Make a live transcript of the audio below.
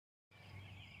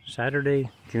Saturday,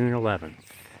 June 11th.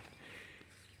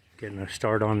 Getting a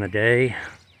start on the day.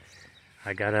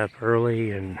 I got up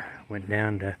early and went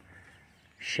down to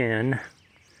Shen,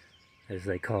 as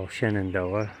they call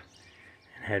Shenandoah,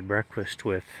 and had breakfast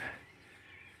with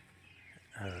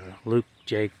Luke,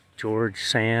 Jake, George,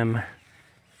 Sam,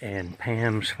 and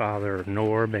Pam's father,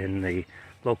 Norb, and the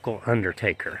local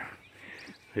undertaker,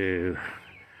 who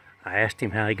I asked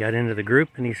him how he got into the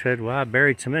group, and he said, well, I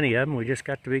buried so many of them, we just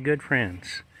got to be good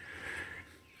friends.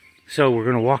 So we're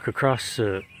going to walk across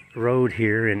the road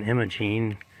here in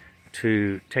Imogene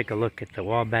to take a look at the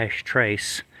Wabash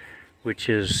Trace, which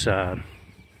is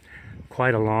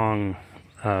quite a long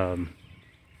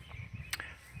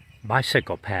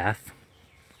bicycle path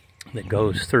that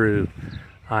goes through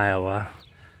Iowa.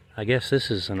 I guess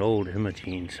this is an old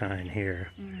Imogene sign here.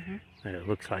 And it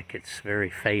looks like it's very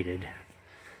faded.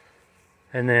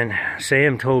 And then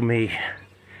Sam told me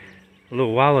a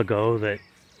little while ago that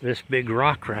this big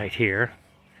rock right here,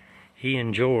 he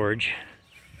and George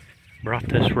brought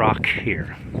this rock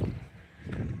here.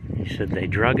 He said they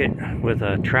drug it with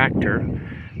a tractor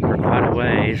for quite a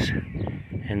ways,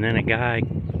 and then a guy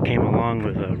came along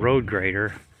with a road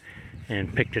grader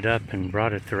and picked it up and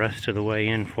brought it the rest of the way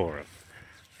in for him.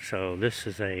 So this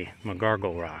is a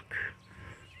McGargle rock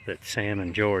that Sam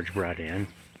and George brought in.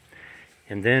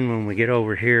 And then when we get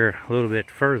over here a little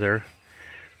bit further,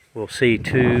 we'll see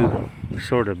two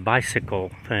sort of bicycle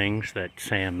things that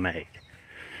Sam made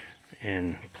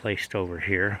and placed over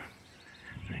here,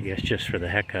 I guess just for the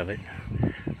heck of it.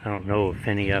 I don't know if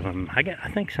any of them, I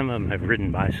think some of them have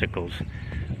ridden bicycles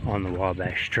on the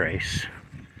Wabash Trace.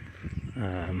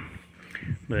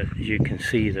 But as you can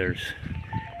see, there's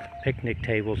picnic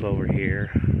tables over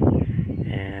here,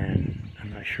 and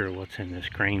I'm not sure what's in this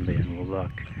grain bin, we'll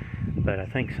look. But I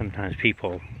think sometimes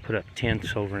people put up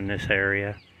tents over in this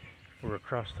area. We're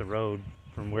across the road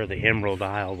from where the Emerald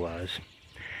Isle was.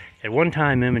 At one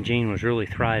time, Imogene was really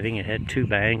thriving. It had two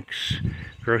banks,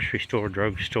 grocery store,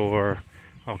 drugstore,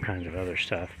 all kinds of other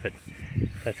stuff, but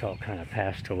that's all kind of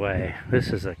passed away. This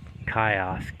is a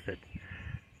kiosk that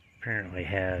apparently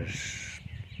has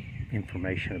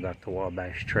information about the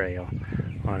Wabash Trail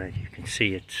on it. You can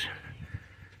see it's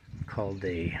called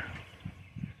the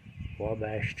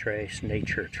Wabash Trace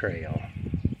Nature Trail,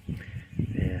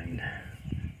 and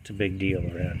it's a big deal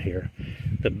around here.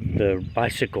 The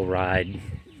bicycle ride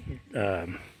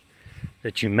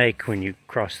that you make when you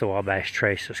cross the Wabash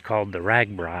Trace is called the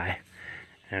Ragbri,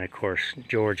 and of course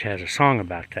George has a song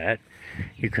about that.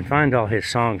 You can find all his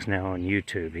songs now on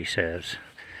YouTube, he says,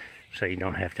 so you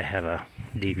don't have to have a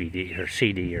DVD or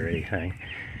CD or anything.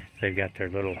 They've got their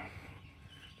little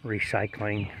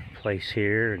recycling place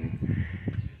here and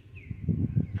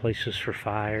places for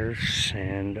fires,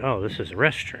 and oh, this is a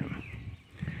restroom.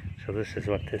 So this is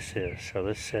what this is. So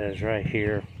this says right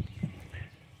here,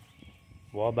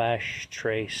 Wabash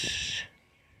Trace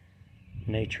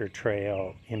Nature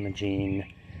Trail,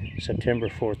 Imogene, September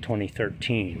 4th,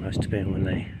 2013. Must have been when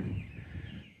they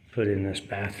put in this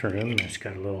bathroom. It's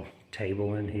got a little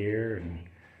table in here, and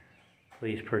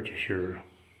please purchase your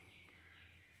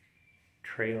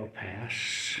trail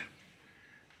pass.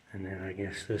 And then I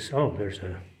guess this, oh, there's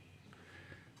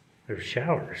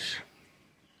showers.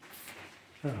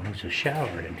 Oh, there's a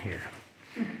shower in here.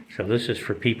 So this is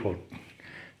for people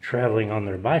traveling on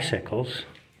their bicycles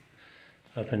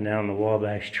up and down the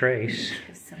Wabash Trace.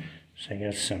 So I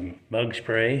got some bug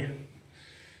spray.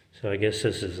 So I guess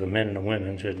this is the men and the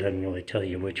women, so it doesn't really tell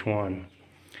you which one.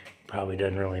 Probably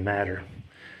doesn't really matter.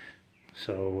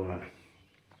 So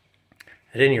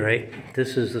at any rate,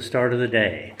 this is the start of the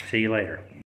day. See you later.